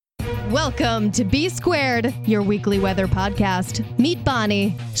Welcome to B Squared, your weekly weather podcast. Meet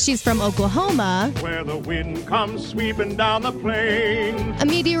Bonnie. She's from Oklahoma, where the wind comes sweeping down the plain. A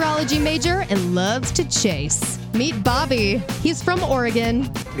meteorology major and loves to chase. Meet Bobby. He's from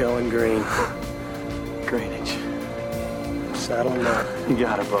Oregon. Going green. Greenwich. Saddle up. You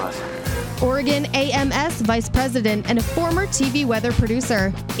got it, boss. Oregon AMS vice president and a former TV weather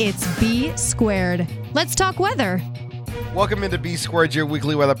producer. It's B Squared. Let's talk weather. Welcome into B Squared, your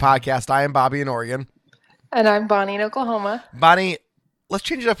weekly weather podcast. I am Bobby in Oregon. And I'm Bonnie in Oklahoma. Bonnie, let's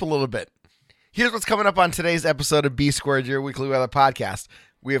change it up a little bit. Here's what's coming up on today's episode of B Squared, your weekly weather podcast.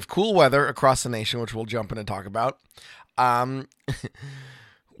 We have cool weather across the nation, which we'll jump in and talk about.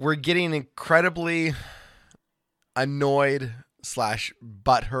 We're getting incredibly annoyed /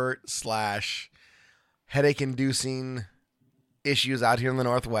 butthurt / headache-inducing issues out here in the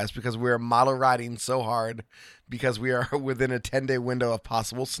Northwest because we're model riding so hard because we are within a 10-day window of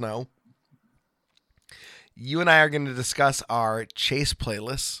possible snow. You and I are going to discuss our chase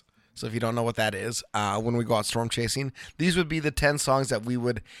playlists. So if you don't know what that is, when we go out storm chasing, these would be the 10 songs that we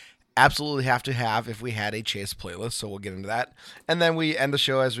would absolutely have to have if we had a chase playlist. So we'll get into that. And then we end the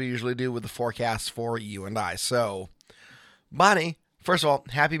show as we usually do with the forecast for you and I. So, Bonnie, first of all,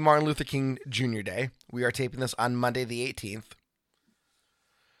 happy Martin Luther King Jr. Day. We are taping this on Monday the 18th.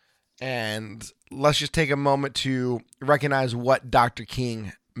 And let's just take a moment to recognize what Dr.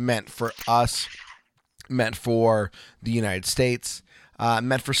 King meant for us, meant for the United States,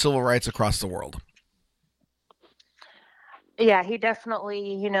 meant for civil rights across the world. Yeah, he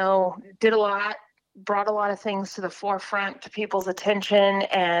definitely, did a lot, brought a lot of things to the forefront, to people's attention,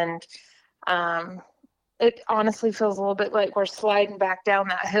 and it honestly feels a little bit like we're sliding back down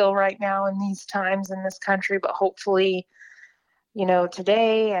that hill right now in these times in this country, but hopefully,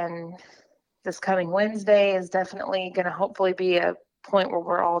 today and this coming Wednesday is definitely going to hopefully be a point where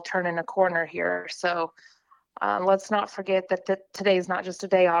we're all turning a corner here. So let's not forget that today is not just a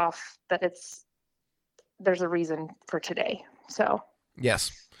day off, that there's a reason for today. So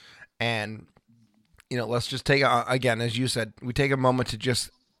yes. And, let's just take, again, as you said, we take a moment to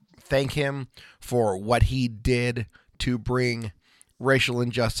just thank him for what he did to bring racial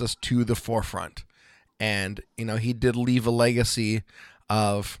injustice to the forefront. And, he did leave a legacy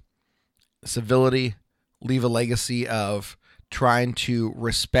of civility, leave a legacy of trying to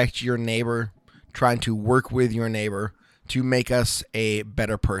respect your neighbor, trying to work with your neighbor to make us a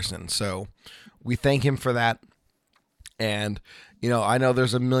better person. So we thank him for that. And, I know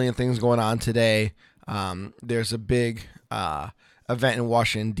there's a million things going on today. There's a big event in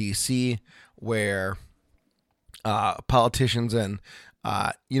Washington, D.C., where politicians and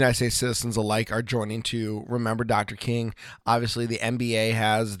United States citizens alike are joining to remember Dr. King. Obviously, the NBA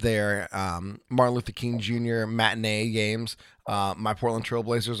has their Martin Luther King Jr. matinee games. My Portland Trail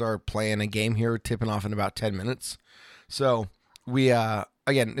Blazers are playing a game here, tipping off in about 10 minutes. So we,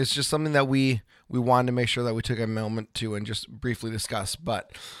 again, it's just something that we wanted to make sure that we took a moment to and just briefly discuss.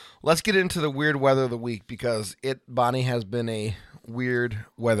 But let's get into the weird weather of the week because Bonnie, has been a weird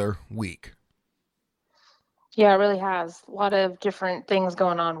weather week. yeah, it really has a lot of different things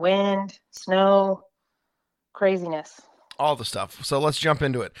going on. Wind, snow, craziness. All the stuff. So let's jump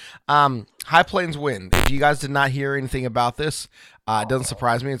into it. High Plains wind. If you guys did not hear anything about this, it doesn't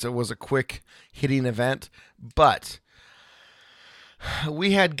surprise me. It was a quick hitting event. But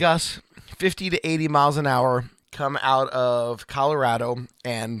we had gusts 50 to 80 miles an hour come out of Colorado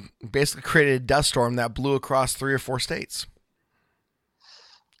and basically created a dust storm that blew across 3 or 4 states.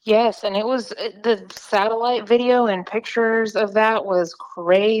 Yes, and it was the satellite video and pictures of that was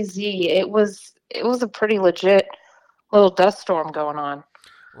crazy. It was a pretty legit little dust storm going on.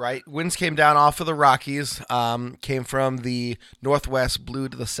 Right. Winds came down off of the Rockies, came from the northwest, blew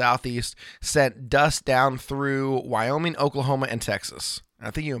to the southeast, sent dust down through Wyoming, Oklahoma, and Texas. And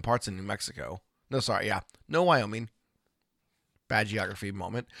I think even parts of New Mexico. No Wyoming. Bad geography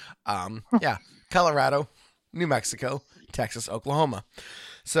moment. Colorado, New Mexico, Texas, Oklahoma.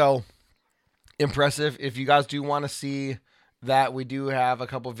 So impressive. If you guys do want to see that, we do have a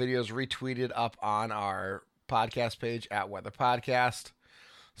couple of videos retweeted up on our podcast page at Weather Podcast.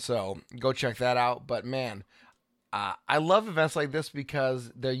 So go check that out. But man, I love events like this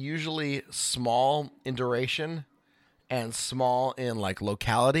because they're usually small in duration and small in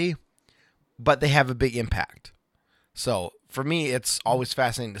locality, but they have a big impact. So for me, it's always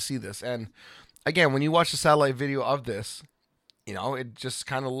fascinating to see this. And again, when you watch the satellite video of this, it just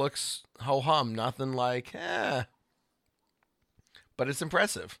kind of looks ho-hum, nothing like, But it's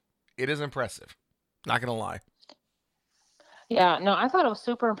impressive. It is impressive. Not going to lie. Yeah, no, I thought it was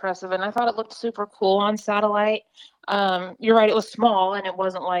super impressive and I thought it looked super cool on satellite. You're right, it was small and it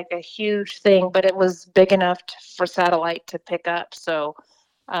wasn't like a huge thing, but it was big enough for satellite to pick up. So,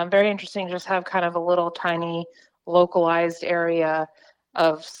 very interesting to just have kind of a little tiny localized area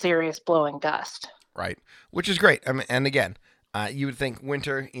of serious blowing dust. Right, which is great. I mean, and again, you would think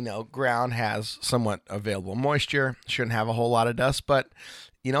winter, ground has somewhat available moisture, shouldn't have a whole lot of dust, but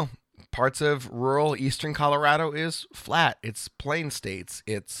parts of rural eastern Colorado is flat. It's plain states.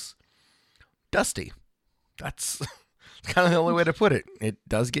 It's dusty. That's kind of the only way to put it. It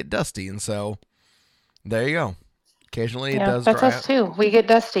does get dusty, and so there you go. Occasionally, it does that's dry us up. too. We get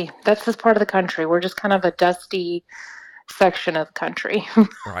dusty. That's this part of the country. We're just kind of a dusty section of the country.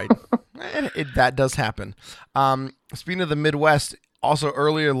 Right. That does happen. Speaking of the Midwest, also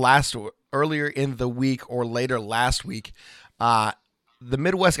earlier in the week or later last week, the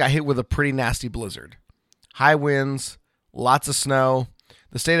Midwest got hit with a pretty nasty blizzard. High winds, lots of snow.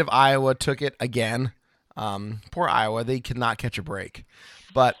 The state of Iowa took it again. Poor Iowa, they could not catch a break.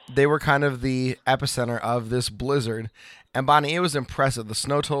 But they were kind of the epicenter of this blizzard. And Bonnie, it was impressive. The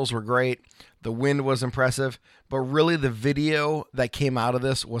snow totals were great. The wind was impressive. But really, the video that came out of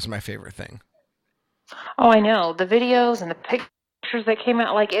this was my favorite thing. Oh, I know. The videos and the pictures that came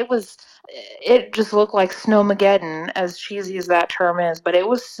out, it just looked like Snowmageddon, as cheesy as that term is. But it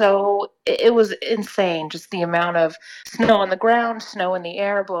was insane. Just the amount of snow on the ground, snow in the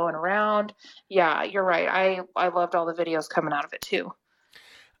air, blowing around. Yeah, you're right. I loved all the videos coming out of it too.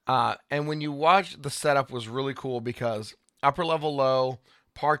 And when you watch, the setup was really cool because upper level low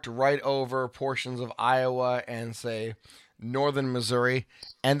parked right over portions of Iowa and say northern Missouri.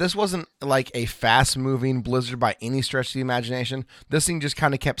 And this wasn't like a fast moving blizzard by any stretch of the imagination. This thing just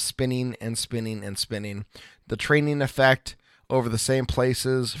kind of kept spinning and spinning and spinning. The training effect over the same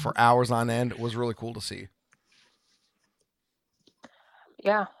places for hours on end was really cool to see.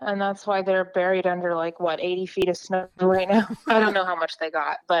 Yeah, and that's why they're buried under 80 feet of snow right now. I don't know how much they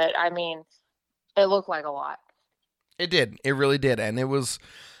got, but I mean, it looked like a lot. It did. It really did. And it was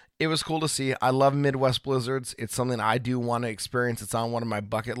cool to see. I love Midwest blizzards. It's something I do want to experience. It's on one of my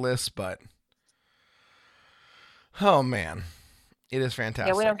bucket lists, but oh man, it is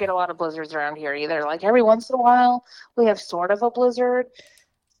fantastic. Yeah, we don't get a lot of blizzards around here either. Like every once in a while, we have sort of a blizzard,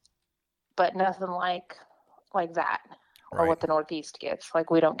 but nothing like that. Or what the Northeast gets.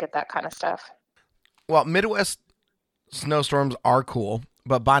 We don't get that kind of stuff. Well, Midwest snowstorms are cool.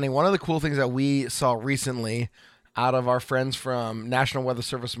 But Bonnie, one of the cool things that we saw recently out of our friends from National Weather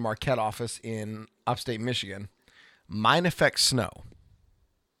Service Marquette office in upstate Michigan, mine affects snow.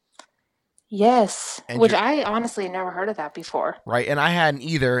 Yes, which I honestly never heard of that before. Right, and I hadn't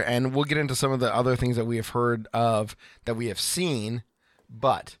either. And we'll get into some of the other things that we have heard of, that we have seen.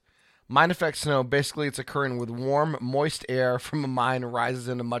 But mine affects snow. Basically, it's occurring with warm, moist air from a mine rises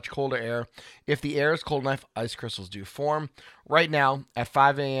into much colder air. If the air is cold enough, ice crystals do form. Right now, at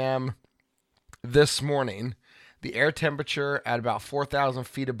 5 a.m. this morning, the air temperature at about 4,000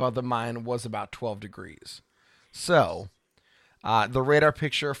 feet above the mine was about 12 degrees. So, the radar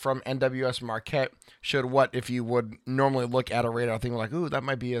picture from NWS Marquette showed what, if you would normally look at a radar thing like, ooh, that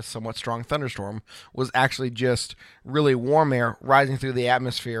might be a somewhat strong thunderstorm, was actually just really warm air rising through the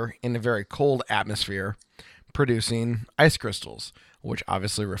atmosphere in a very cold atmosphere, producing ice crystals, which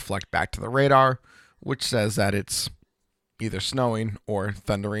obviously reflect back to the radar, which says that it's either snowing or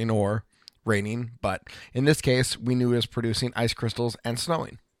thundering or raining. But in this case, we knew it was producing ice crystals and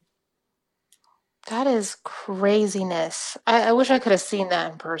snowing. That is craziness. I wish I could have seen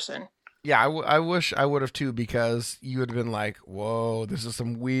that in person. Yeah, I wish I would have too, because you would have been like, whoa, this is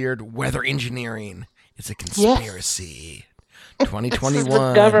some weird weather engineering. It's a conspiracy. Yes. 2021. This is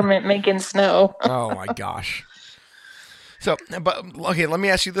the government making snow. Oh my gosh. So, but okay, let me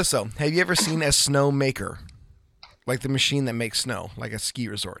ask you this though. Have you ever seen a snow maker? Like the machine that makes snow, like at ski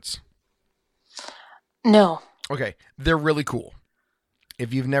resorts? No. Okay, they're really cool.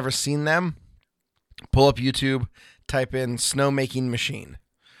 If you've never seen them, pull up YouTube, type in snow making machine,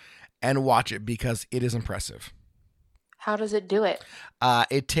 and watch it because it is impressive. How does it do it?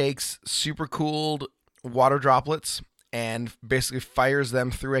 It takes super cooled water droplets and basically fires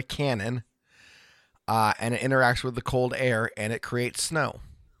them through a cannon, and it interacts with the cold air, and it creates snow.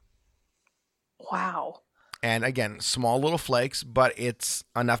 Wow. And again, small little flakes, but it's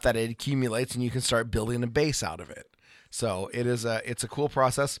enough that it accumulates, and you can start building a base out of it. So it's a cool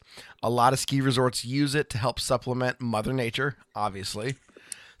process. A lot of ski resorts use it to help supplement Mother Nature, obviously.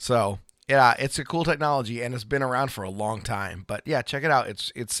 So yeah, it's a cool technology, and it's been around for a long time. But yeah, check it out.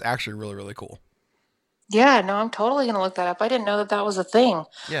 It's actually really, really cool. Yeah, no, I'm totally going to look that up. I didn't know that that was a thing.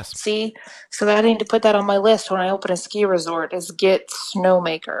 Yes. See, so I need to put that on my list when I open a ski resort is get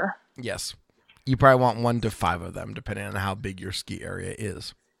Snowmaker. Yes. You probably want 1 to 5 of them, depending on how big your ski area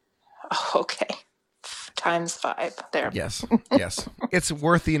is. Oh, okay. Times 5 there. Yes. Yes. It's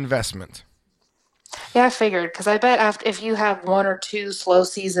worth the investment. Yeah, I figured because I bet if you have 1 or 2 slow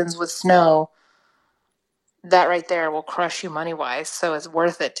seasons with snow, that right there will crush you money wise. So it's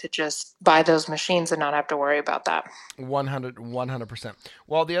worth it to just buy those machines and not have to worry about that. 100%.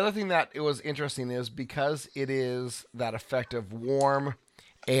 Well, the other thing that it was interesting is because it is that effect of warm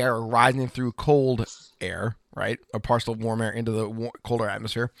air rising through cold air, right? A partial warm air into the colder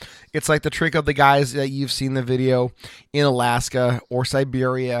atmosphere. It's like the trick of the guys that you've seen the video in Alaska or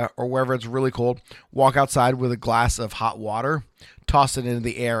Siberia or wherever it's really cold. Walk outside with a glass of hot water, toss it into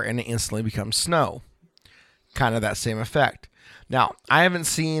the air, and it instantly becomes snow. Kind of that same effect. Now, I haven't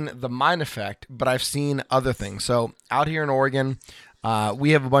seen the mine effect, but I've seen other things. So out here in Oregon,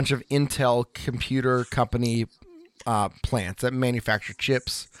 we have a bunch of Intel computer company plants that manufacture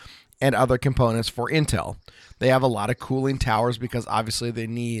chips and other components for Intel. They have a lot of cooling towers because obviously they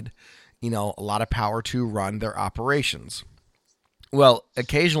need, a lot of power to run their operations. Well,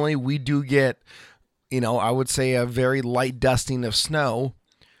 occasionally we do get, I would say a very light dusting of snow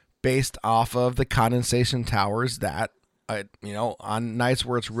based off of the condensation towers that, on nights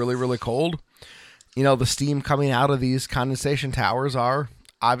where it's really, really cold, the steam coming out of these condensation towers are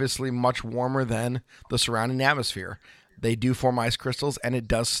obviously much warmer than the surrounding atmosphere. They do form ice crystals, and it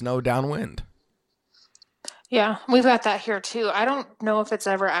does snow downwind. Yeah, we've got that here too. I don't know if it's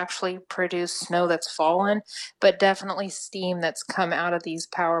ever actually produced snow that's fallen, but definitely steam that's come out of these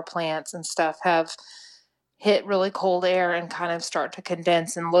power plants and stuff have hit really cold air and kind of start to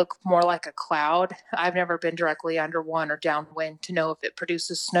condense and look more like a cloud. I've never been directly under one or downwind to know if it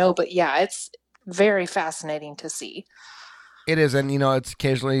produces snow, but yeah, it's very fascinating to see. It is, and it's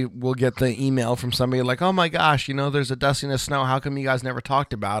occasionally we'll get the email from somebody like, "Oh my gosh, there's a dusting of snow. How come you guys never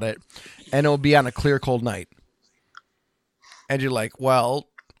talked about it?" And it'll be on a clear, cold night, and you're like, "Well,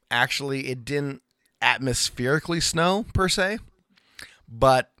 actually, it didn't atmospherically snow per se,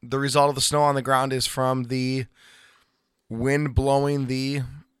 but the result of the snow on the ground is from the wind blowing the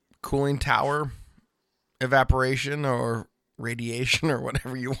cooling tower evaporation or radiation or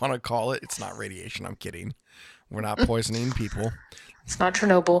whatever you want to call it. It's not radiation. I'm kidding." We're not poisoning people. It's not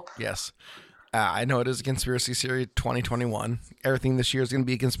Chernobyl. Yes. I know it is a conspiracy theory 2021. Everything this year is going to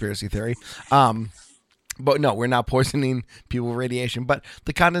be a conspiracy theory. But no, we're not poisoning people with radiation. But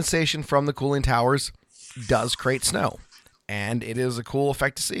the condensation from the cooling towers does create snow. And it is a cool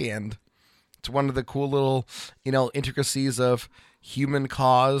effect to see. And it's one of the cool little, intricacies of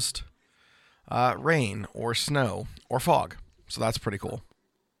human-caused rain or snow or fog. So that's pretty cool.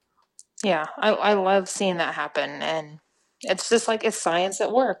 Yeah, I love seeing that happen, and it's just like it's science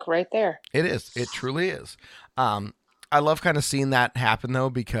at work right there. It is. It truly is. I love kind of seeing that happen,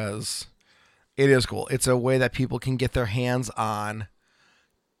 though, because it is cool. It's a way that people can get their hands on,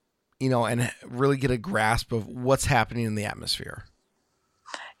 and really get a grasp of what's happening in the atmosphere.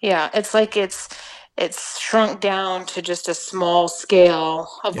 Yeah, it's like it's shrunk down to just a small scale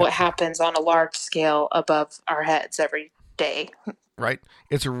of what happens on a large scale above our heads every day. Right?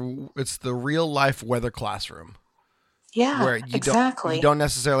 It's the real life weather classroom. Yeah, where you don't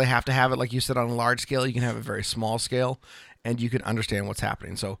necessarily have to have it, like you said, on a large scale. You can have a very small scale, and you can understand what's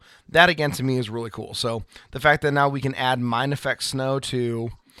happening. So that, again, to me is really cool. So the fact that now we can add mine effect snow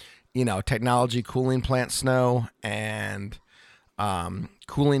to, technology cooling plant snow and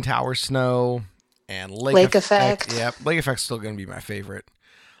cooling tower snow and lake effect. Yeah, lake effect's still going to be my favorite.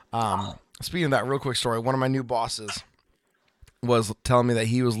 Speaking of that, real quick story. One of my new bosses was telling me that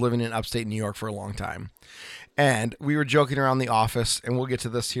he was living in upstate New York for a long time. And we were joking around the office, and we'll get to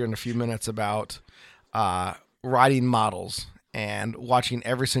this here in a few minutes, about riding models and watching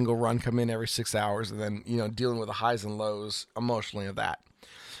every single run come in every 6 hours, and then, dealing with the highs and lows emotionally of that.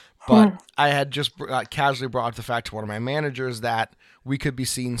 But I had just casually brought up the fact to one of my managers that we could be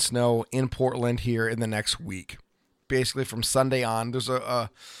seeing snow in Portland here in the next week. Basically from Sunday on, there's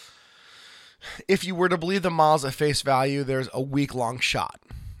if you were to believe the models at face value, there's a week-long shot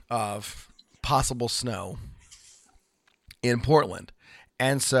of possible snow in Portland.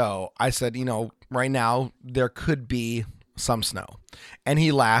 And so I said, right now there could be some snow. And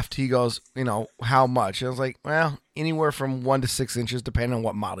he laughed. He goes, how much? And I was like, well, anywhere from 1 to 6 inches, depending on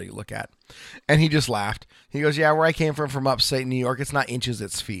what model you look at. And he just laughed. He goes, yeah, where I came from upstate New York, it's not inches,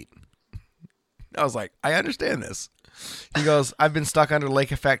 it's feet. I was like, I understand this. He goes, I've been stuck under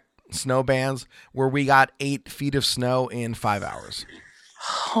lake effect snow bands where we got 8 feet of snow in 5 hours.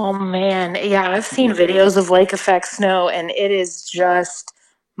 Oh man, yeah, I've seen videos of lake effect snow and it is just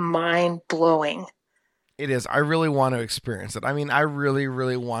mind blowing. It is. I really want to experience it. I mean, I really,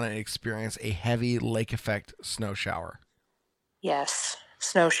 really want to experience a heavy lake effect snow shower. Yes,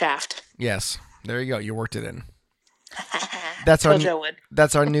 snow shaft. Yes, there you go. You worked it in. That's our Told you I would.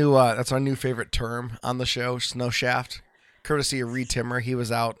 that's our new favorite term on the show, snow shaft. Courtesy of Reed Timmer. He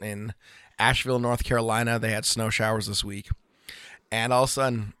was out in Asheville, North Carolina. They had snow showers this week. And all of a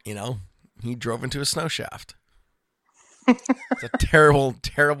sudden, he drove into a snow shaft. It's a terrible,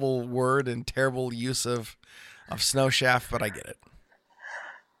 terrible word and terrible use of snow shaft, but I get it.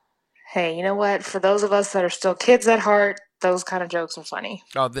 Hey, you know what? For those of us that are still kids at heart, those kind of jokes are funny.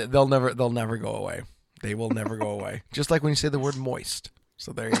 Oh, they'll never go away. They will never go away. Just like when you say the word moist.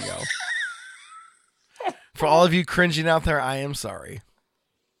 So there you go. For all of you cringing out there, I am sorry.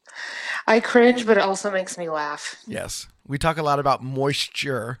 I cringe, but it also makes me laugh. Yes. We talk a lot about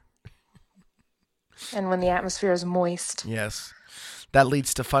moisture. And when the atmosphere is moist. Yes. That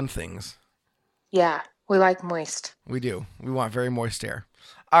leads to fun things. Yeah, we like moist. We do. We want very moist air.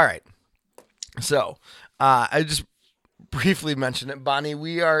 All right. So, I just briefly mentioned it, Bonnie.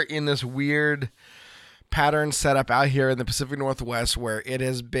 We are in this weird pattern setup out here in the Pacific Northwest where it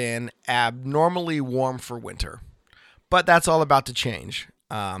has been abnormally warm for winter. But that's all about to change.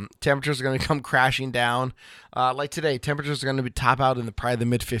 Temperatures are going to come crashing down. Like today, temperatures are going to be top out in probably the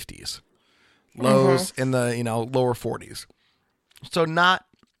mid 50s. Lows in the lower 40s. So not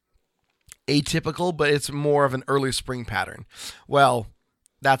atypical, but it's more of an early spring pattern. Well,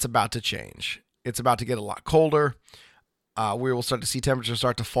 that's about to change. It's about to get a lot colder. We will start to see temperatures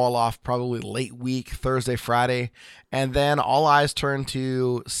start to fall off probably late week, Thursday, Friday, and then all eyes turn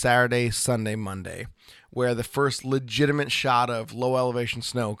to Saturday, Sunday, Monday, where the first legitimate shot of low elevation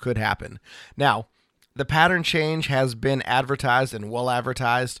snow could happen. Now, the pattern change has been advertised and well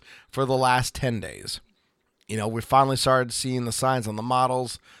advertised for the last 10 days. We finally started seeing the signs on the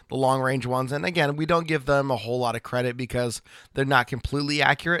models, the long range ones. And again, we don't give them a whole lot of credit because they're not completely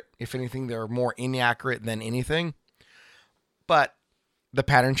accurate. If anything, they're more inaccurate than anything. But the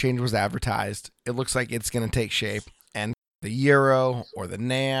pattern change was advertised. It looks like it's going to take shape. And the Euro or the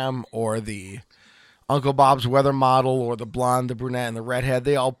NAM or the Uncle Bob's weather model or the blonde, the brunette, and the redhead,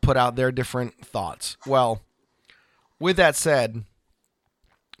 they all put out their different thoughts. Well, with that said,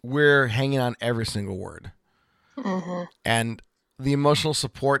 we're hanging on every single word. Mm-hmm. And the emotional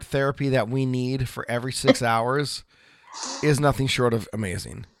support therapy that we need for every 6 hours is nothing short of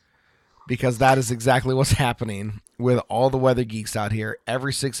amazing. Because that is exactly what's happening with all the weather geeks out here.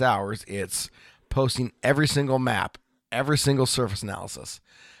 Every 6 hours, it's posting every single map, every single surface analysis,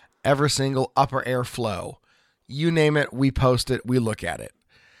 every single upper air flow. You name it, we post it, we look at it.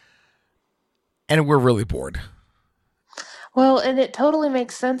 And we're really bored. Well, and it totally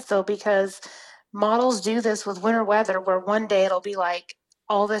makes sense, though, because models do this with winter weather where one day it'll be like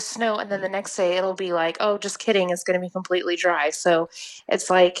all this snow, and then the next day it'll be like, oh, just kidding, it's going to be completely dry. So it's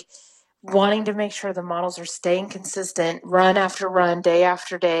like wanting to make sure the models are staying consistent, run after run, day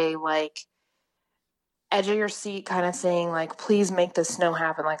after day, like edge of your seat kind of thing, like, please make the snow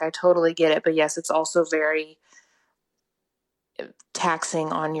happen. Like, I totally get it. But yes, it's also very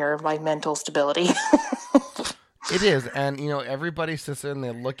taxing on your mental stability. It is. And, everybody sits there and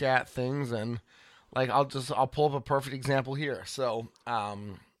they look at things and I'll pull up a perfect example here. So,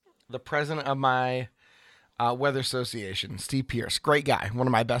 the president of my weather association, Steve Pierce, great guy, one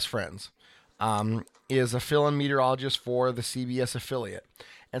of my best friends, is a fill-in meteorologist for the CBS affiliate.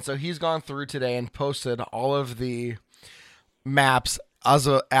 And so he's gone through today and posted all of the maps as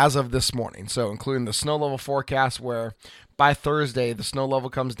of this morning. So including the snow level forecast where by Thursday the snow level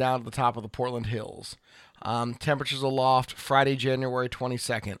comes down to the top of the Portland Hills. Temperatures aloft Friday, January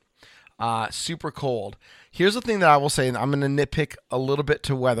 22nd. Super cold. Here's the thing that I will say, and I'm going to nitpick a little bit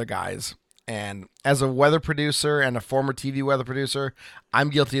to weather guys. And as a weather producer and a former TV weather producer, I'm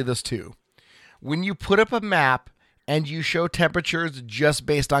guilty of this too. When you put up a map and you show temperatures just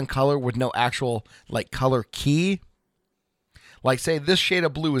based on color with no actual color key, like say this shade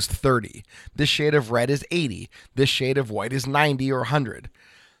of blue is 30, this shade of red is 80, this shade of white is 90 or 100,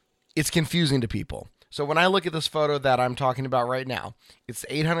 it's confusing to people. So when I look at this photo that I'm talking about right now, it's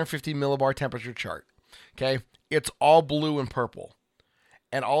the 850 millibar temperature chart. Okay, it's all blue and purple.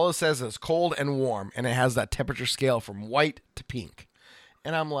 And all it says is cold and warm, and it has that temperature scale from white to pink.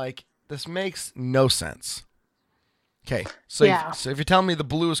 And I'm like, this makes no sense. Okay, so, yeah. So if you tell me the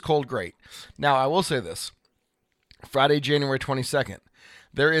blue is cold, great. Now, I will say this. Friday, January 22nd,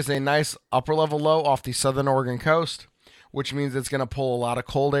 there is a nice upper level low off the southern Oregon coast, which means it's going to pull a lot of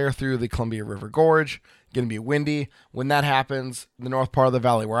cold air through the Columbia River Gorge, going to be windy. When that happens, the north part of the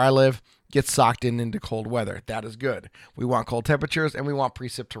valley where I live gets socked into cold weather. That is good. We want cold temperatures, and we want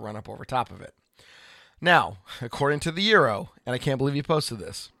precip to run up over top of it. Now, according to the Euro, and I can't believe you posted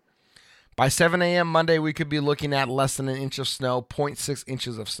this, by 7 a.m. Monday, we could be looking at less than an inch of snow, 0.6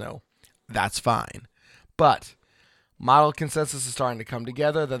 inches of snow. That's fine. But model consensus is starting to come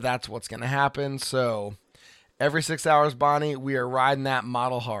together that that's what's going to happen. So every 6 hours, Bonnie, we are riding that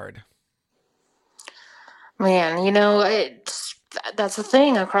model hard. Man, that's the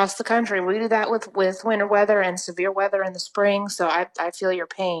thing across the country. We do that with winter weather and severe weather in the spring. So I feel your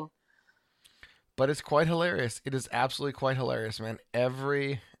pain. But it's quite hilarious. It is absolutely quite hilarious, man.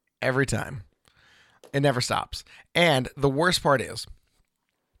 Every time. It never stops. And the worst part is,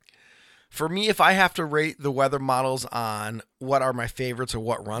 for me, if I have to rate the weather models on what are my favorites or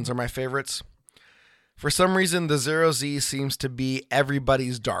what runs are my favorites, for some reason, the Zero Z seems to be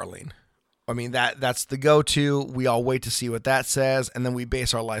everybody's darling. I mean, that's the go-to. We all wait to see what that says, and then we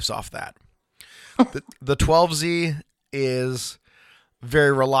base our lives off that. The 12Z is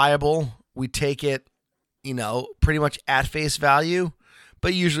very reliable. We take it, pretty much at face value,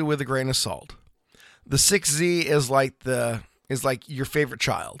 but usually with a grain of salt. The 6Z is like your favorite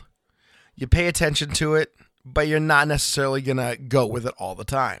child. You pay attention to it, but you're not necessarily going to go with it all the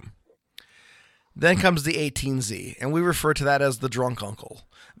time. Then comes the 18Z, and we refer to that as the drunk uncle.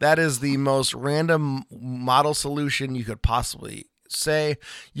 That is the most random model solution you could possibly say.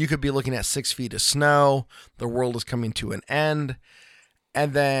 You could be looking at 6 feet of snow, the world is coming to an end,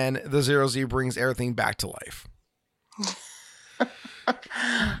 and then the Zero Z brings everything back to life.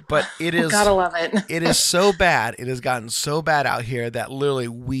 But it is gotta love it. It is so bad. It has gotten so bad out here that literally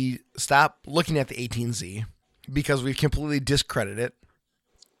we stop looking at the 18Z because we've completely discredited it.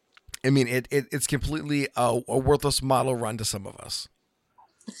 I mean, it's completely a worthless model run to some of us.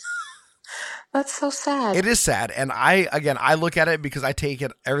 That's so sad. It is sad. And I look at it because I take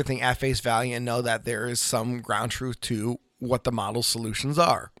everything at face value and know that there is some ground truth to what the model solutions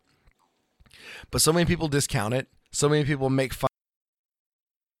are. But so many people discount it. So many people make fun.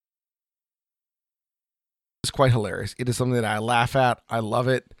 It's quite hilarious. It is something that I laugh at. I love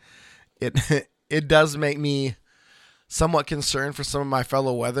it. It does make me somewhat concerned for some of my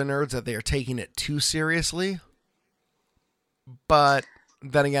fellow weather nerds that they are taking it too seriously. But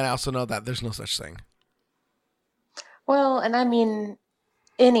then again, I also know that there's no such thing. Well, and I mean,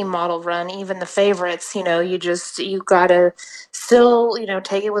 any model run, even the favorites, you gotta still,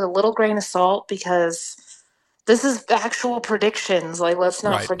 take it with a little grain of salt because this is actual predictions. Like, let's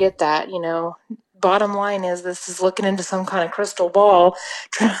not forget that, Bottom line is this is looking into some kind of crystal ball,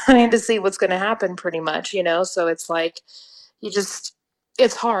 trying to see what's going to happen pretty much, So it's like,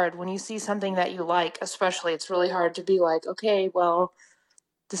 it's hard when you see something that you like, especially it's really hard to be like, okay, well,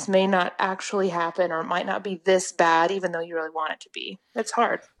 this may not actually happen or it might not be this bad, even though you really want it to be. It's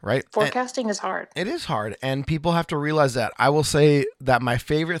hard. Right. Forecasting is hard. It is hard. And people have to realize that. I will say that my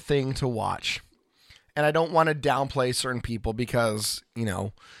favorite thing to watch, and I don't want to downplay certain people because,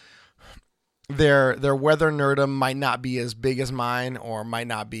 their weather nerdum might not be as big as mine or might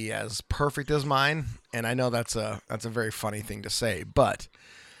not be as perfect as mine. And I know that's a very funny thing to say, but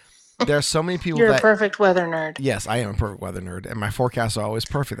there are so many people You're a perfect weather nerd. Yes, I am a perfect weather nerd, and my forecasts are always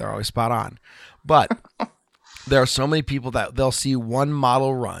perfect. They're always spot on. But there are so many people that they'll see one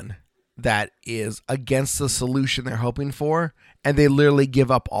model run that is against the solution they're hoping for, and they literally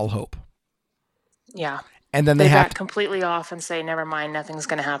give up all hope. Yeah. And then they have back completely off and say, never mind, nothing's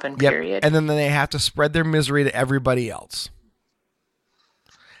going to happen, period. And then they have to spread their misery to everybody else.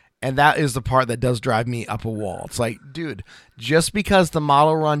 And that is the part that does drive me up a wall. It's like, dude, just because the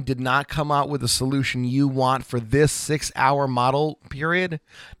model run did not come out with a solution you want for this 6 hour model period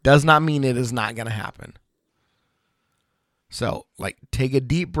does not mean it is not going to happen. So, take a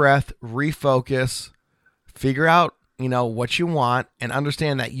deep breath, refocus, figure out, what you want, and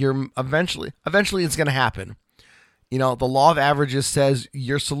understand that you're eventually it's going to happen. The law of averages says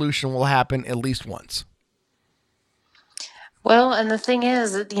your solution will happen at least once. Well, and the thing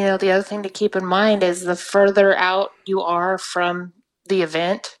is, the other thing to keep in mind is the further out you are from the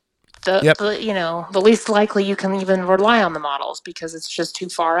event, the least likely you can even rely on the models because it's just too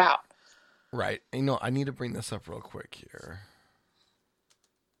far out. Right. I need to bring this up real quick here.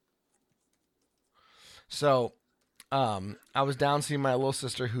 So, I was down seeing my little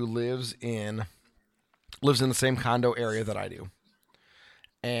sister who lives in the same condo area that I do.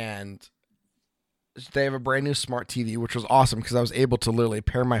 And they have a brand new smart TV, which was awesome because I was able to literally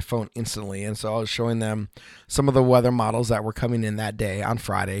pair my phone instantly. And so I was showing them some of the weather models that were coming in that day on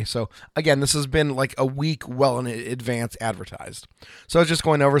Friday. So again, this has been like a week well in advance advertised. So I was just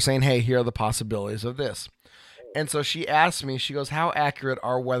going over saying, hey, here are the possibilities of this. And so she asked me, she goes, how accurate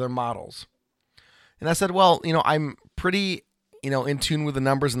are weather models? And I said, well, I'm pretty, in tune with the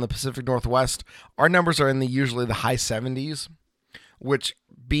numbers in the Pacific Northwest. Our numbers are in usually the high 70s, which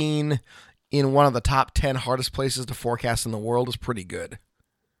being in one of the top 10 hardest places to forecast in the world is pretty good.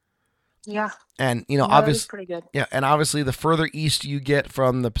 Yeah. And, obviously pretty good. Yeah. And obviously the further east you get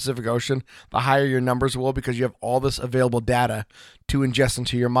from the Pacific Ocean, the higher your numbers will, because you have all this available data to ingest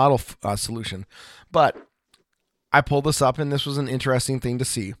into your model solution. But I pulled this up, and this was an interesting thing to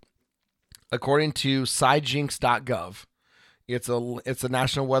see. According to SciJinx.gov, it's a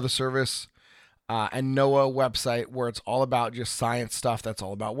National Weather Service and NOAA website where it's all about just science stuff that's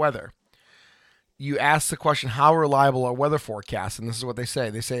all about weather. You ask the question, how reliable are weather forecasts? And this is what they say.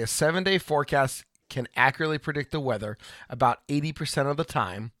 They say a 7-day forecast can accurately predict the weather about 80% of the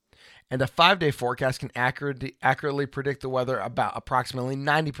time, and a 5-day forecast can accurately predict the weather about approximately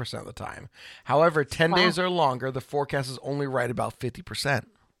 90% of the time. However, 10 days or longer, the forecast is only right about 50%.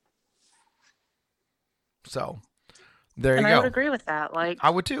 So, there you go. And I would agree with that. I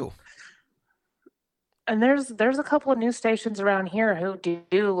would too. And there's a couple of news stations around here who do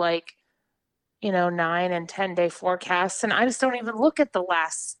 9 and 10-day forecasts, and I just don't even look at the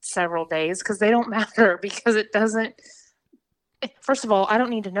last several days because they don't matter, because it doesn't. First of all, I don't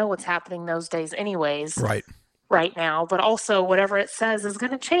need to know what's happening those days anyways. Right now, but also whatever it says is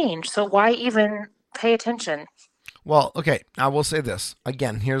going to change. So why even pay attention? Well, okay, I will say this.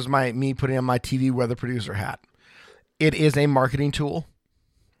 Again, here's me putting on my TV weather producer hat. It is a marketing tool.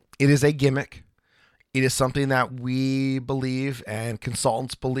 It is a gimmick. It is something that we believe, and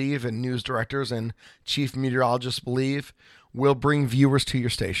consultants believe, and news directors and chief meteorologists believe will bring viewers to your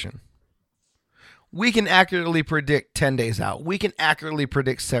station. We can accurately predict 10 days out. We can accurately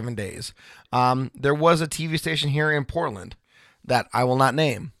predict 7 days. There was a TV station here in Portland that I will not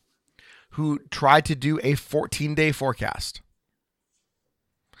name who tried to do a 14-day forecast.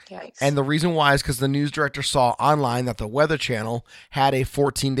 Yikes. And the reason why is because the news director saw online that the Weather Channel had a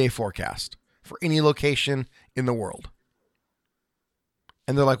 14-day forecast for any location in the world.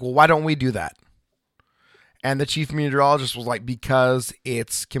 And they're like, well, why don't we do that? And the chief meteorologist was like, because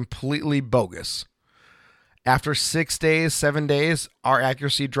it's completely bogus. After 6 days, 7 days, our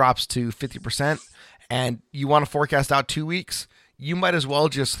accuracy drops to 50%. And you want to forecast out 2 weeks, you might as well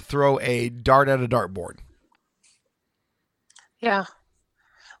just throw a dart at a dartboard. Yeah.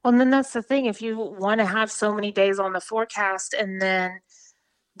 Well, and then that's the thing. If you want to have so many days on the forecast, and then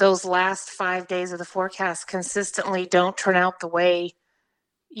those last 5 days of the forecast consistently don't turn out the way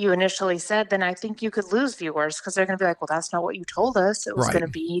you initially said, then I think you could lose viewers, because they're going to be like, well, that's not what you told us. It was going to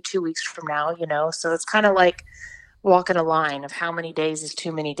be 2 weeks from now, So it's kind of like walking a line of how many days is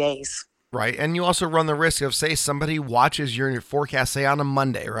too many days. Right. And you also run the risk of, say, somebody watches your forecast, say, on a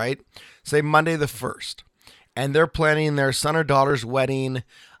Monday, right? Say Monday the 1st. And they're planning their son or daughter's wedding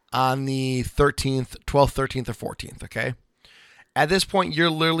on the 13th, 12th, 13th, or 14th, okay? At this point, you're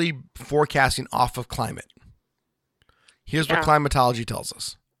literally forecasting off of climate. Here's what climatology tells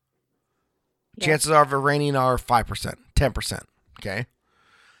us. Chances of it raining are 5%, 10%, okay?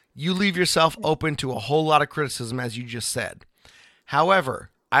 You leave yourself open to a whole lot of criticism, as you just said.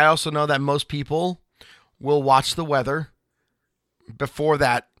 However, I also know that most people will watch the weather before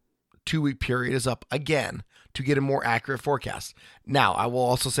that 2-week period is up again to get a more accurate forecast. Now, I will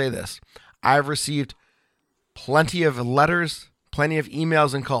also say this. I've received plenty of letters, plenty of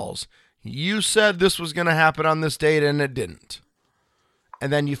emails and calls. You said this was going to happen on this date, and it didn't.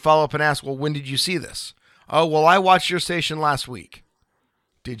 And then you follow up and ask, well, when did you see this? Oh, well, I watched your station last week.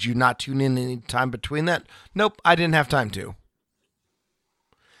 Did you not tune in any time between that? Nope, I didn't have time to.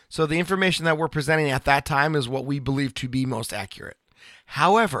 So the information that we're presenting at that time is what we believe to be most accurate.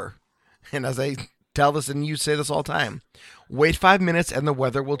 However, and as I tell this and you say this all the time, wait 5 minutes and the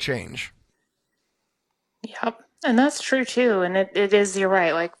weather will change. Yep. And that's true too. And it is, you're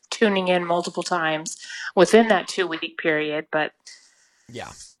right, like tuning in multiple times within that 2-week period. But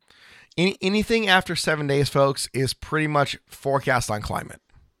yeah, anything after 7 days, folks, is pretty much forecast on climate.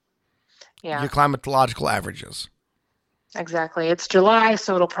 Yeah. Your climatological averages. Exactly. It's July,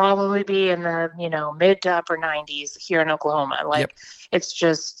 so it'll probably be in the, mid to upper 90s here in Oklahoma. It's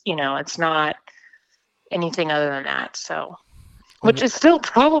just, it's not anything other than that. So which is still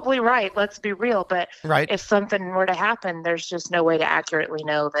probably right. Let's be real. But Right. if something were to happen, there's just no way to accurately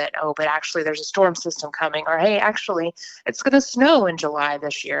know that, oh, but actually there's a storm system coming, or hey, actually it's going to snow in July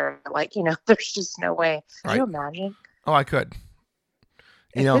this year. Like, there's just no way. Can you imagine? Oh, I could.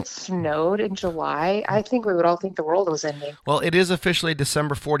 If it snowed in July, I think we would all think the world was ending. Well, it is officially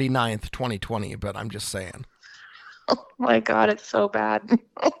December 49th, 2020, but I'm just saying. Oh my God, it's so bad.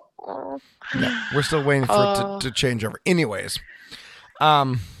 Yeah, we're still waiting for it to change over. Anyways,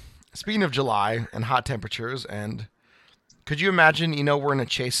 speaking of July and hot temperatures, and could you imagine, we're in a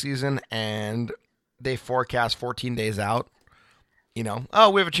chase season and they forecast 14 days out, we have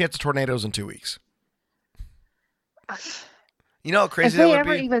a chance of tornadoes in 2 weeks. How crazy that would be? Have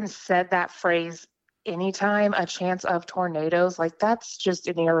they ever even said that phrase anytime, a chance of tornadoes? Like, that's just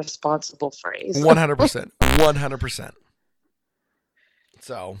an irresponsible phrase. 100%. 100%.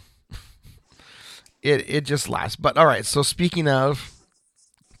 So, it just lasts. But, all right, so speaking of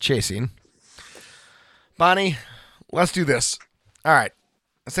chasing, Bonnie, let's do this. All right.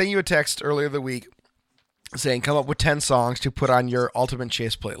 I sent you a text earlier the week saying come up with 10 songs to put on your Ultimate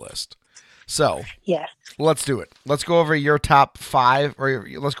Chase playlist. So, yeah, let's do it. Let's go over your top 5, or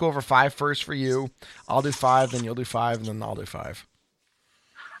let's go over 5 first for you. I'll do 5, then you'll do 5, and then I'll do 5.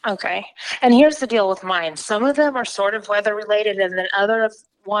 Okay. And here's the deal with mine. Some of them are sort of weather related, and then other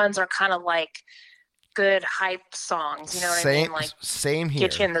ones are kind of like good hype songs. You know what I mean? Like, same here.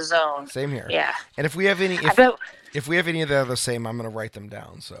 Get you in the zone. Same here. Yeah. And if we have any, if we have any that are the same, I'm going to write them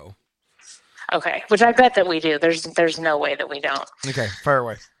down. So. Okay. Which I bet that we do. There's no way that we don't. Okay. Fire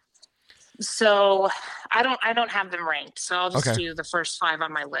away. So I don't have them ranked. So I'll just do the first 5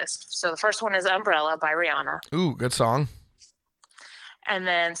 on my list. So the first one is Umbrella by Rihanna. Ooh, good song. And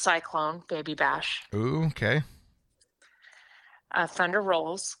then Cyclone, Baby Bash. Ooh, okay. Thunder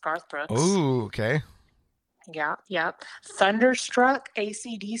Rolls, Garth Brooks. Ooh, okay. Yeah. Thunderstruck,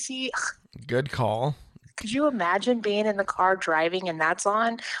 AC/DC. Good call. Could you imagine being in the car driving and that's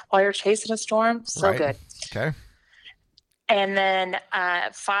on while you're chasing a storm? So right. Good. Okay. And then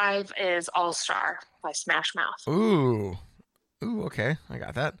 5 is All Star by Smash Mouth. Ooh, okay. I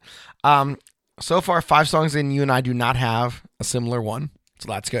got that. So far, 5 songs in, you and I do not have a similar one. So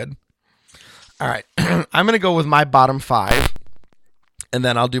that's good. All right. I'm going to go with my bottom 5, and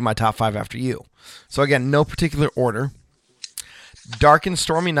then I'll do my top 5 after you. So again, no particular order. Dark and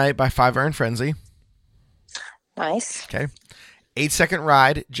Stormy Night by Five Iron Frenzy. Nice. Okay. 8 Second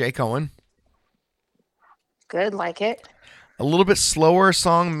Ride, Jake Owen. Good, like it. A little bit slower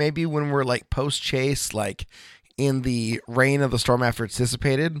song, maybe when we're like post-chase, like in the rain of the storm after it's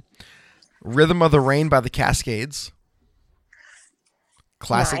dissipated. Rhythm of the Rain by the Cascades.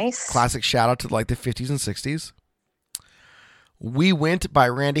 Classic shout out to like the 50s and 60s. We Went by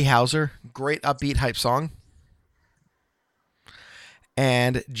Randy Houser. Great upbeat hype song.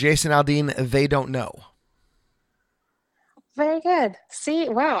 And Jason Aldean, They Don't Know. Very good. See,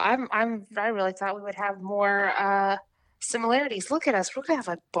 wow, I really thought we would have more similarities. Look at us. We're gonna have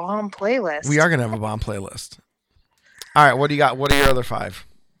a bomb playlist. We are gonna have a bomb playlist. All right, what do you got? What are your other 5?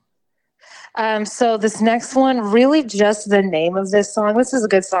 So this next one, really just the name of this song. This is a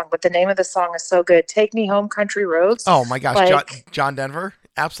good song, but the name of the song is so good. Take Me Home, Country Roads. Oh my gosh, John Denver?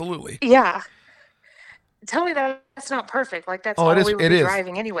 Absolutely. Yeah. Tell me that's not perfect. Like that's all we would be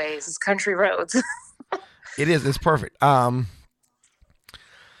driving anyways, is country roads. It is. It's perfect. One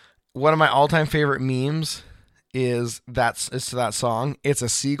of my all-time favorite memes is to that song. It's a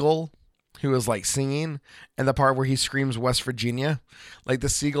seagull who is like singing, and the part where he screams West Virginia, like the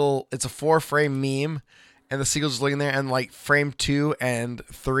seagull, it's a 4-frame meme, and the seagull's just looking there, and like frame 2 and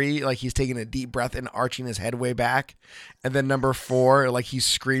 3, like he's taking a deep breath and arching his head way back, and then number 4, like he's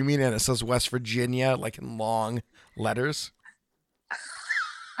screaming and it says West Virginia, like in long letters.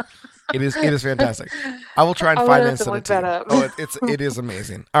 It is fantastic. I will try and find it and send it to you. It is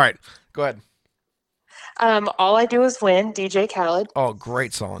amazing. All right, go ahead. All I Do Is Win, DJ Khaled. Oh,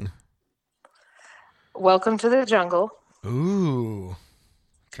 great song. Welcome to the Jungle. Ooh.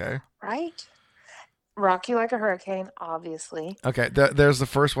 Okay. Right? Rock You Like a Hurricane, obviously. Okay, there's the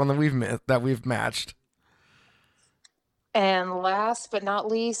first one that we've matched. And last but not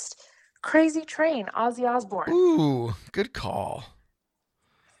least, Crazy Train, Ozzy Osbourne. Ooh, good call.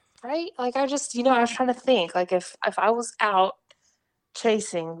 Right? Like I was trying to think, like if I was out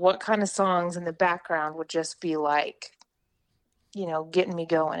chasing, what kind of songs in the background would just be like, getting me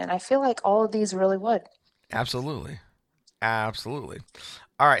going. And I feel like all of these really would. Absolutely. All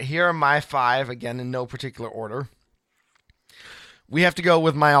right, here are my 5, again, in no particular order. We have to go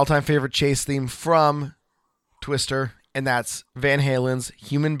with my all-time favorite chase theme from Twister, and that's Van Halen's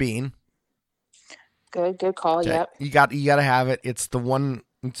Human Being. Good call. Okay. Yep. You got to have it. It's one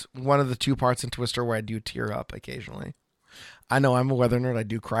of the two parts in Twister where I do tear up occasionally. I know I'm a weather nerd. I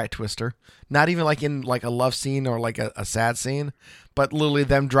do cry at Twister. Not even like in like a love scene or like a sad scene, but literally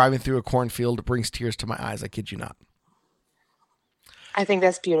them driving through a cornfield brings tears to my eyes. I kid you not. I think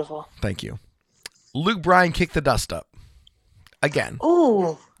that's beautiful. Thank you. Luke Bryan, Kick the Dust Up. Again,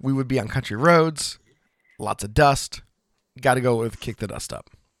 Ooh. we would be on country roads, lots of dust. Got to go with Kick the Dust Up.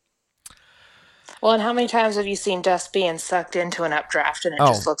 Well, and how many times have you seen dust being sucked into an updraft and it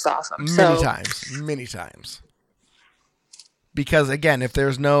just looks awesome? Many times. Because again, if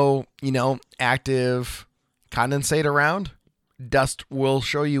there's no, active condensate around, dust will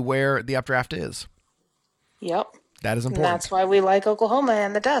show you where the updraft is. Yep. That is important. And that's why we like Oklahoma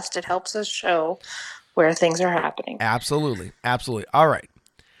and the dust. It helps us show where things are happening. Absolutely. All right.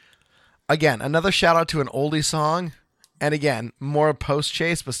 Again, another shout out to an oldie song. And again, more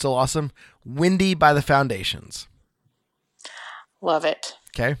post-chase, but still awesome. Windy by the Foundations. Love it.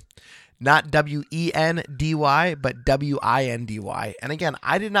 Okay. Not W-E-N-D-Y, but W-I-N-D-Y. And again,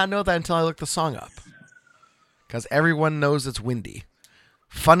 I did not know that until I looked the song up. Because everyone knows it's windy.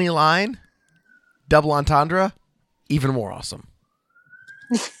 Funny line, double entendre, even more awesome.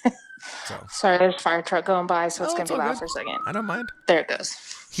 Sorry, there's a fire truck going by, so it's going to be loud good. for a second. I don't mind. There it goes.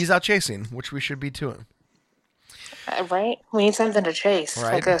 He's out chasing, which we should be doing. Right? We need something to chase,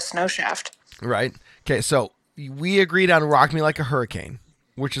 Right. like a snow shaft. Right. Okay, so we agreed on Rock Me Like a Hurricane,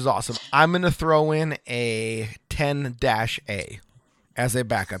 which is awesome. I'm going to throw in a 10-A as a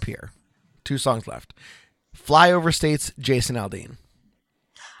backup here. 2 songs left. Flyover States, Jason Aldean.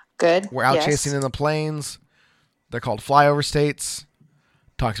 Good. We're out yes. chasing in the plains. They're called Flyover States.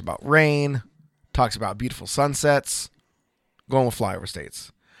 Talks about rain. Talks about beautiful sunsets. Going with Flyover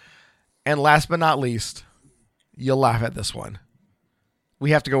States. And last but not least, you'll laugh at this one.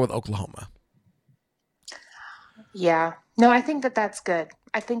 We have to go with Oklahoma. Yeah. No, I think that's good.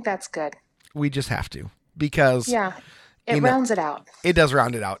 We just have to. Because Yeah. It rounds it out. it does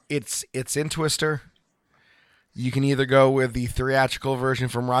round it out. It's in Twister. You can either go with the theatrical version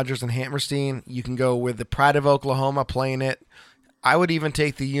from Rodgers and Hammerstein. You can go with the Pride of Oklahoma playing it. I would even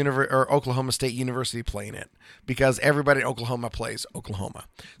take the Oklahoma State University playing it because everybody in Oklahoma plays Oklahoma.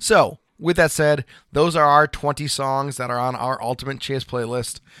 So, with that said, those are our 20 songs that are on our Ultimate Chase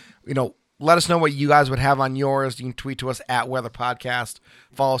playlist. Let us know what you guys would have on yours. You can tweet to us at Weather Podcast.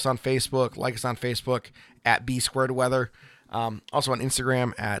 Follow us on Facebook. Like us on Facebook at B Squared Weather. Also on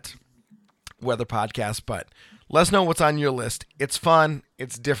Instagram at Weather Podcast. But let us know what's on your list. It's fun.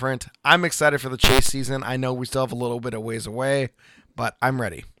 It's different. I'm excited for the chase season. I know we still have a little bit of ways away, but I'm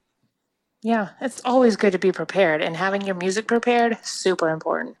ready. Yeah. It's always good to be prepared, and having your music prepared, super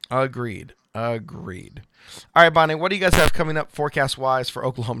important. Agreed. All right, Bonnie, what do you guys have coming up forecast-wise for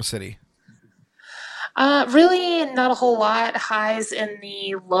Oklahoma City? Really not a whole lot. Highs in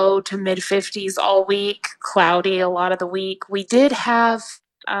the low to mid 50s all week. Cloudy a lot of the week. We did have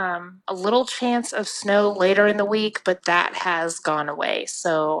a little chance of snow later in the week, but that has gone away.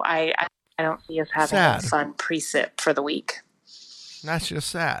 So I don't see us having a fun precip for the week. That's just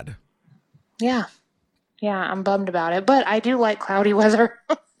sad. Yeah. Yeah, I'm bummed about it. But I do like cloudy weather.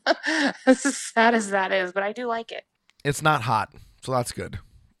 As sad as that is, but I do like it. It's not hot, so that's good.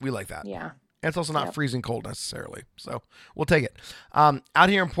 We like that. Yeah. And it's also not freezing cold necessarily, so we'll take it. Out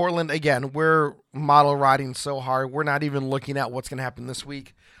here in Portland, again, we're model riding so hard. We're not even looking at what's going to happen this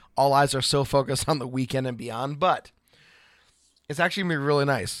week. All eyes are so focused on the weekend and beyond, but it's actually going to be really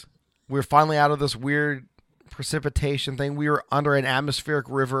nice. We're finally out of this weird precipitation thing. We were under an atmospheric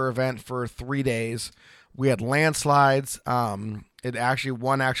river event for 3 days. We had landslides. One took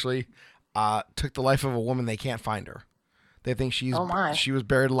the life of a woman. They can't find her. They think she was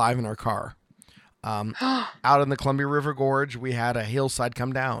buried alive in her car. Out in the Columbia River Gorge, we had a hillside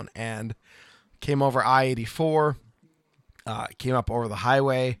come down and came over I-84, came up over the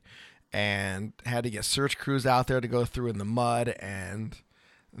highway, and had to get search crews out there to go through in the mud. And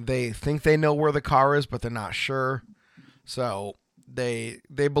they think they know where the car is, but they're not sure. So they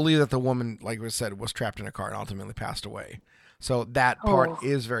believe that the woman, like we said, was trapped in a car and ultimately passed away. So that part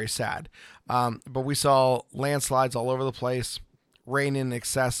is very sad. But we saw landslides all over the place, rain in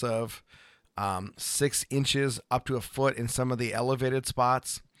excess of 6 inches up to a foot in some of the elevated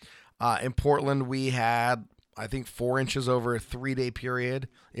spots. In Portland, we had, I think, 4 inches over a 3-day period,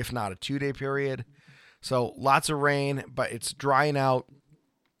 if not a 2-day period. So lots of rain, but it's drying out.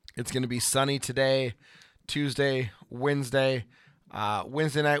 It's going to be sunny today, Tuesday, Wednesday.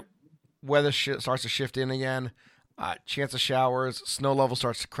 Wednesday night, weather starts to shift in again. Chance of showers. Snow level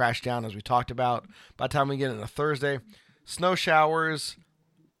starts to crash down, as we talked about. By the time we get into Thursday, snow showers,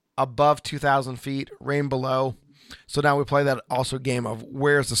 above 2,000 feet, rain below. So now we play that also game of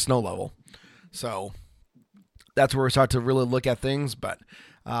where's the snow level. So that's where we start to really look at things. But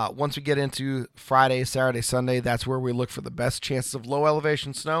once we get into Friday, Saturday, Sunday, that's where we look for the best chances of low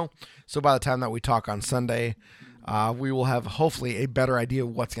elevation snow. So by the time that we talk on Sunday, we will have hopefully a better idea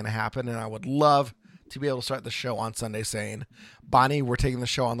of what's going to happen. And I would love to be able to start the show on Sunday saying, Bonnie, we're taking the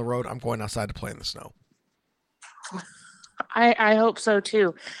show on the road. I'm going outside to play in the snow. I hope so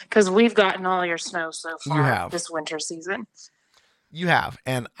too, because we've gotten all your snow so far You have. this winter season. You have.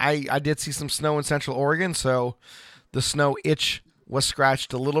 And I did see some snow in Central Oregon, so the snow itch was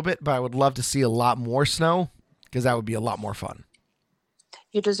scratched a little bit, but I would love to see a lot more snow because that would be a lot more fun.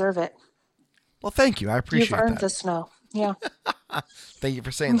 You deserve it. Well, thank you. I appreciate You've earned that. the snow. Yeah. Thank you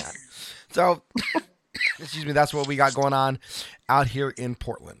for saying that. So, excuse me, that's what we got going on out here in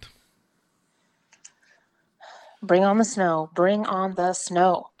Portland. Bring on the snow. Bring on the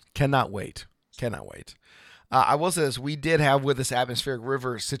snow. Cannot wait. Cannot wait. I will say this. We did have with this atmospheric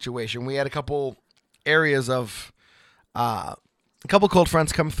river situation, we had a couple areas of a couple cold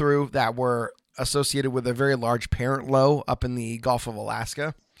fronts come through that were associated with a very large parent low up in the Gulf of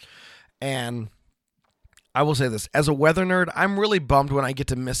Alaska. And I will say this. As a weather nerd, I'm really bummed when I get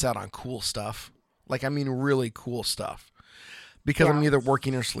to miss out on cool stuff. Like, I mean, really cool stuff. Because I'm either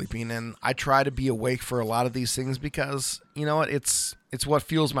working or sleeping, and I try to be awake for a lot of these things because, you know what, it's what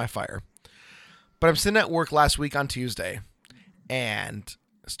fuels my fire. But I'm sitting at work last week on Tuesday, and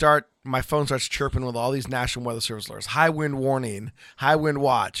my phone starts chirping with all these National Weather Service alerts. High wind warning, high wind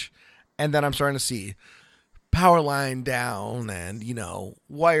watch. And then I'm starting to see power line down and,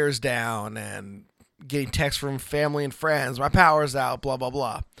 wires down and getting texts from family and friends. My power's out, blah, blah,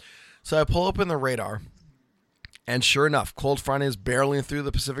 blah. So I pull open the radar. And sure enough, cold front is barreling through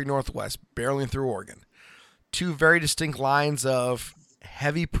the Pacific Northwest, barreling through Oregon. Two very distinct lines of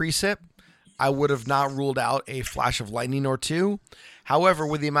heavy precip. I would have not ruled out a flash of lightning or two. However,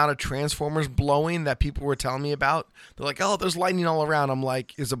 with the amount of transformers blowing that people were telling me about, they're like, oh, there's lightning all around. I'm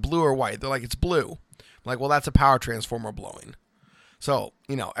like, is it blue or white? They're like, it's blue. I'm like, well, that's a power transformer blowing. So,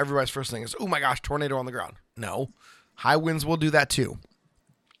 everybody's first thing is, oh my gosh, tornado on the ground. No, high winds will do that too.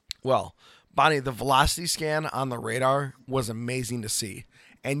 Well, Bonnie, the velocity scan on the radar was amazing to see.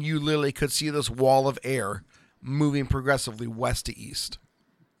 And you literally could see this wall of air moving progressively west to east.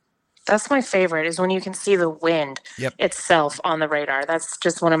 That's my favorite, is when you can see the wind itself on the radar. That's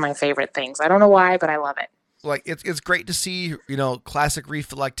just one of my favorite things. I don't know why, but I love it. Like, it's great to see, classic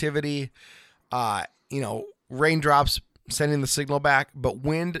reflectivity, raindrops sending the signal back. But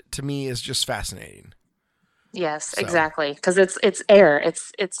wind, to me, is just fascinating. Yes, exactly. Because it's air.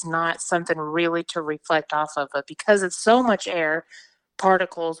 It's not something really to reflect off of, but because it's so much air,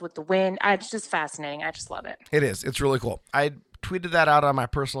 particles with the wind, it's just fascinating. I just love it. It is. It's really cool. I tweeted that out on my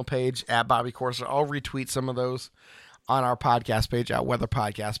personal page at Bobby Corser. I'll retweet some of those on our podcast page at Weather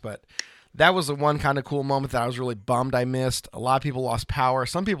Podcast. But that was the one kind of cool moment that I was really bummed I missed. A lot of people lost power.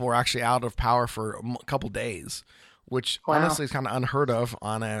 Some people were actually out of power for a couple days, which honestly is kind of unheard of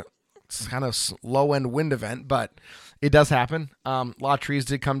on a kind of low end wind event, but it does happen. A lot of trees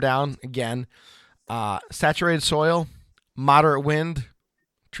did come down again. Saturated soil, moderate wind,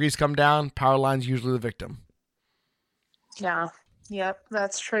 trees come down, power lines usually the victim. Yeah. Yep.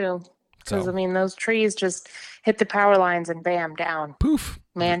 That's true. Because those trees just hit the power lines and bam, down. Poof.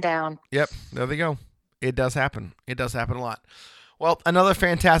 Man down. Yep. There they go. It does happen. It does happen a lot. Well, another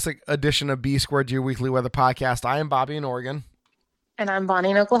fantastic edition of B Squared, your weekly weather podcast. I am Bobby in Oregon. And I'm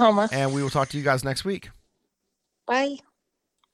Bonnie in Oklahoma. And we will talk to you guys next week. Bye.